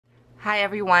Hi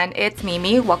everyone, it's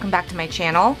Mimi. Welcome back to my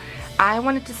channel. I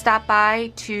wanted to stop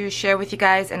by to share with you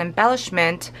guys an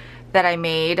embellishment that I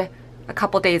made a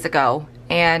couple days ago.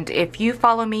 And if you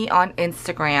follow me on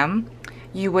Instagram,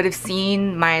 you would have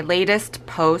seen my latest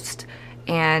post,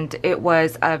 and it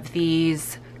was of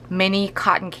these mini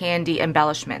cotton candy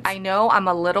embellishments. I know I'm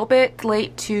a little bit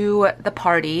late to the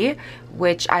party,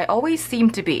 which I always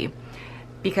seem to be,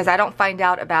 because I don't find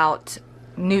out about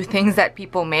new things that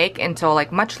people make until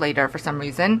like much later for some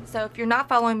reason. So if you're not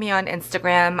following me on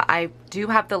Instagram, I do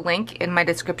have the link in my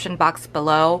description box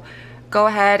below. Go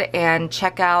ahead and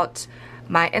check out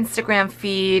my Instagram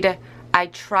feed. I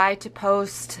try to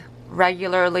post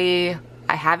regularly.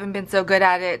 I haven't been so good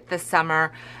at it this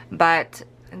summer, but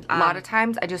a lot of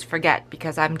times I just forget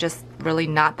because I'm just really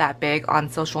not that big on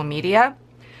social media.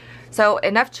 So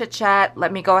enough chit chat,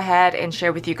 let me go ahead and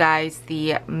share with you guys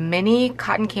the mini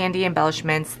cotton candy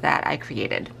embellishments that I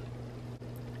created.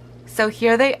 So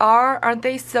here they are. Aren't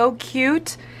they so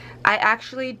cute? I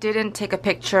actually didn't take a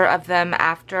picture of them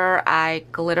after I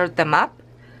glittered them up,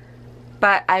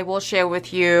 but I will share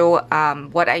with you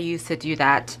what I used to do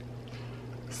that.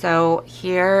 So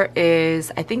here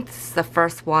is, I think this is the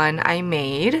first one I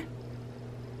made.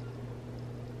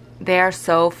 They are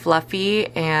so fluffy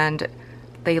and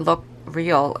they look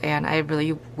real, and I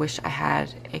really wish I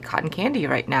had a cotton candy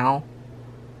right now.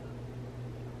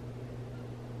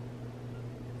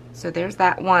 So there's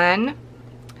that one.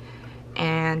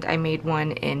 And I made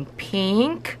one in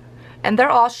pink. And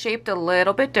they're all shaped a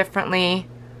little bit differently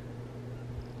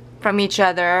from each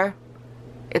other.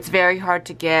 It's very hard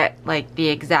to get like the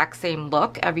exact same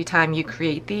look every time you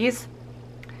create these.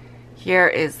 Here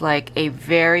is like a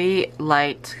very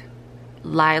light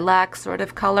lilac sort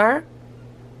of color.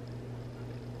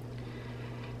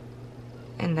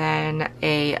 And then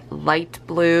a light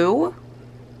blue.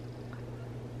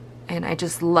 And I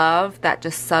just love that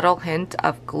just subtle hint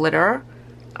of glitter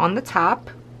on the top.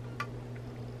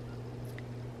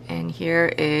 And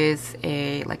here is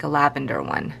like a lavender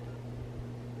one.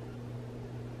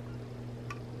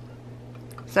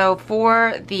 So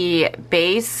for the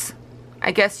base,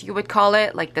 I guess you would call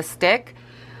it, like the stick,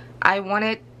 I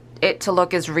wanted it to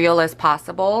look as real as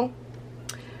possible.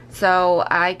 So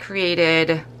I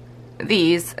created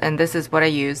these, and this is what I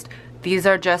used. These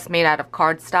are just made out of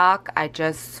cardstock. I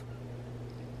just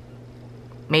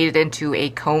made it into a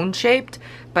cone shaped,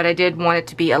 but I did want it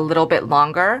to be a little bit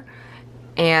longer.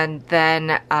 And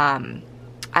then I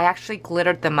actually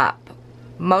glittered them up,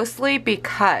 mostly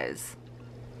because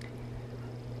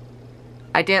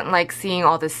I didn't like seeing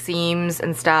all the seams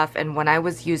and stuff, and when I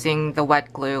was using the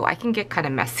wet glue, I can get kind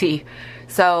of messy.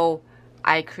 So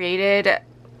I created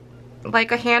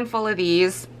like a handful of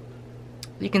these.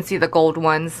 You can see the gold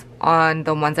ones on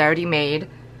the ones I already made.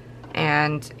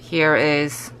 And here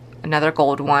is another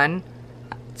gold one.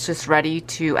 It's just ready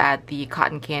to add the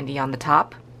cotton candy on the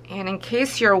top. And in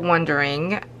case you're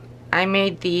wondering, I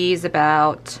made these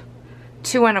about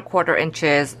 2 1/4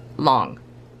 inches long.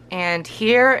 And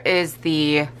here is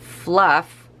the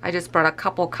fluff. I just brought a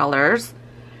couple colors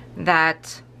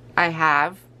that I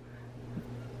have.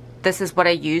 This is what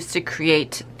I used to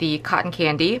create the cotton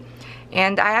candy.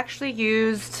 And I actually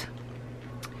used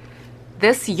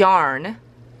this yarn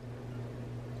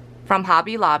from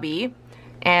Hobby Lobby,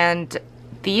 and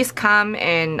these come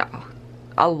in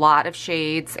a lot of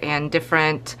shades and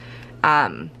different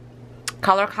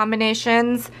color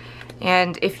combinations.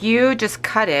 And if you just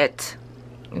cut it,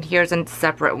 and here's a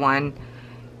separate one,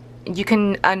 you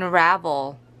can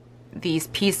unravel these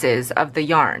pieces of the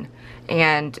yarn,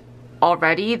 and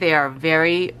already they are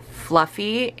very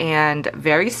fluffy and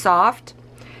very soft.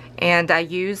 And I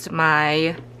used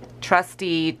my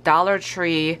trusty Dollar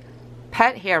Tree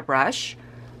pet hairbrush,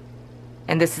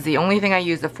 and this is the only thing I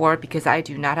use it for because I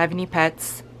do not have any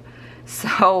pets.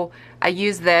 So I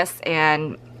use this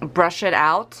and brush it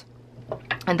out,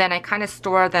 and then I kind of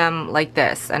store them like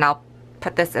this, and I'll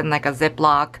put this in like a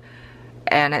Ziploc,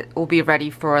 and it will be ready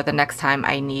for the next time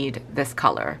I need this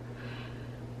color.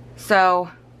 So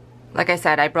like I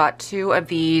said, I brought 2 of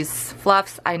these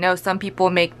fluffs. I know some people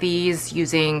make these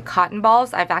using cotton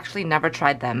balls. I've actually never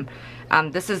tried them.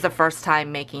 This is the first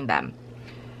time making them.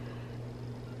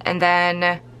 And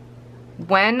then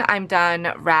when I'm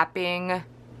done wrapping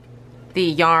the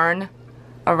yarn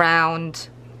around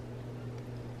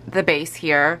the base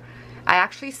here, I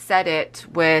actually set it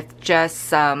with just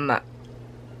some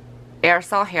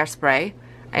aerosol hairspray.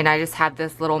 And I just have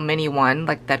this little mini one,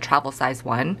 like the travel size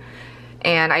one.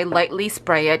 And I lightly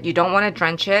spray it. You don't want to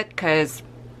drench it because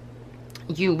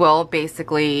you will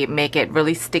basically make it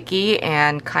really sticky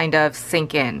and kind of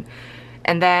sink in.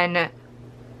 And then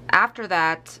after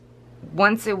that,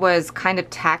 once it was kind of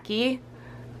tacky,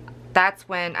 that's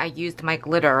when I used my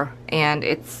glitter, and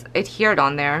it adhered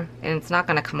on there and it's not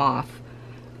gonna come off.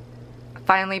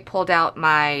 Finally pulled out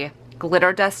my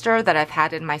glitter duster that I've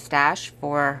had in my stash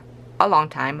for a long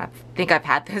time. I think I've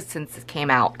had this since it came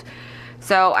out.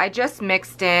 So I just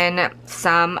mixed in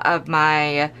some of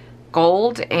my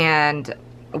gold and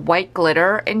white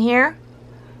glitter in here,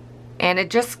 and it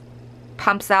just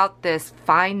pumps out this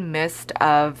fine mist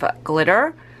of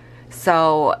glitter.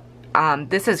 So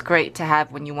this is great to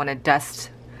have when you want to dust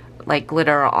like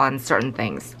glitter on certain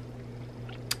things.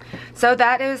 So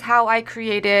that is how I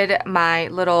created my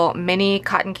little mini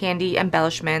cotton candy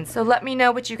embellishments. So let me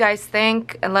know what you guys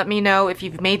think, and let me know if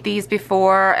you've made these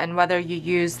before and whether you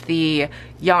use the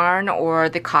yarn or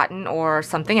the cotton or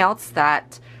something else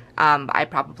that I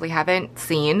probably haven't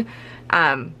seen.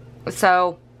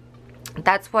 So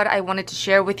that's what I wanted to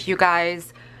share with you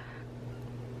guys.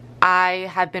 I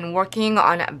have been working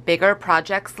on bigger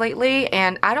projects lately,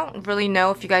 and I don't really know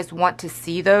if you guys want to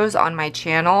see those on my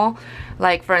channel.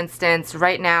 Like, for instance,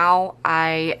 right now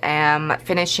I am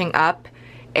finishing up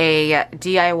a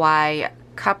DIY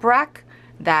cup rack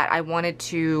that I wanted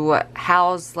to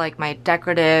house like my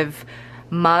decorative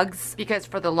mugs, because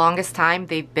for the longest time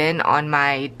they've been on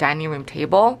my dining room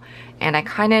table and I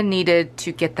kind of needed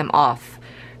to get them off.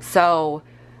 So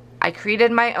I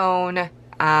created my own.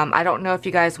 I don't know if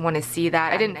you guys want to see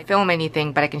that. I didn't film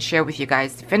anything, but I can share with you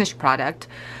guys the finished product.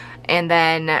 And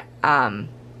then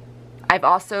I've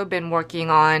also been working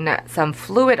on some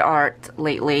fluid art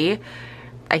lately,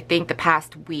 I think the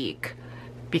past week,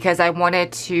 because I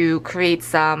wanted to create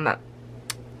some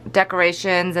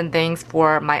decorations and things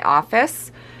for my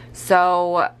office.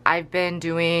 So I've been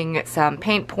doing some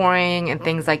paint pouring and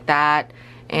things like that,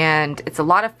 and it's a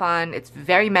lot of fun. It's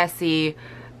very messy,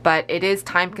 but it is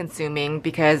time consuming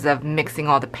because of mixing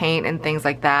all the paint and things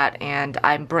like that, and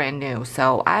I'm brand new,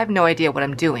 so I have no idea what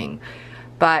I'm doing.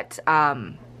 But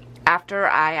after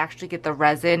I actually get the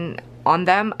resin on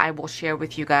them, I will share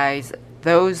with you guys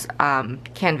those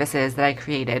canvases that I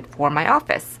created for my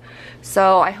office.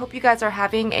 So I hope you guys are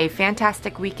having a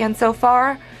fantastic weekend so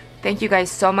far. Thank you guys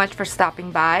so much for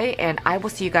stopping by, and I will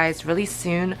see you guys really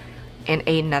soon in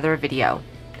another video.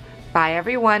 Bye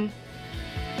everyone.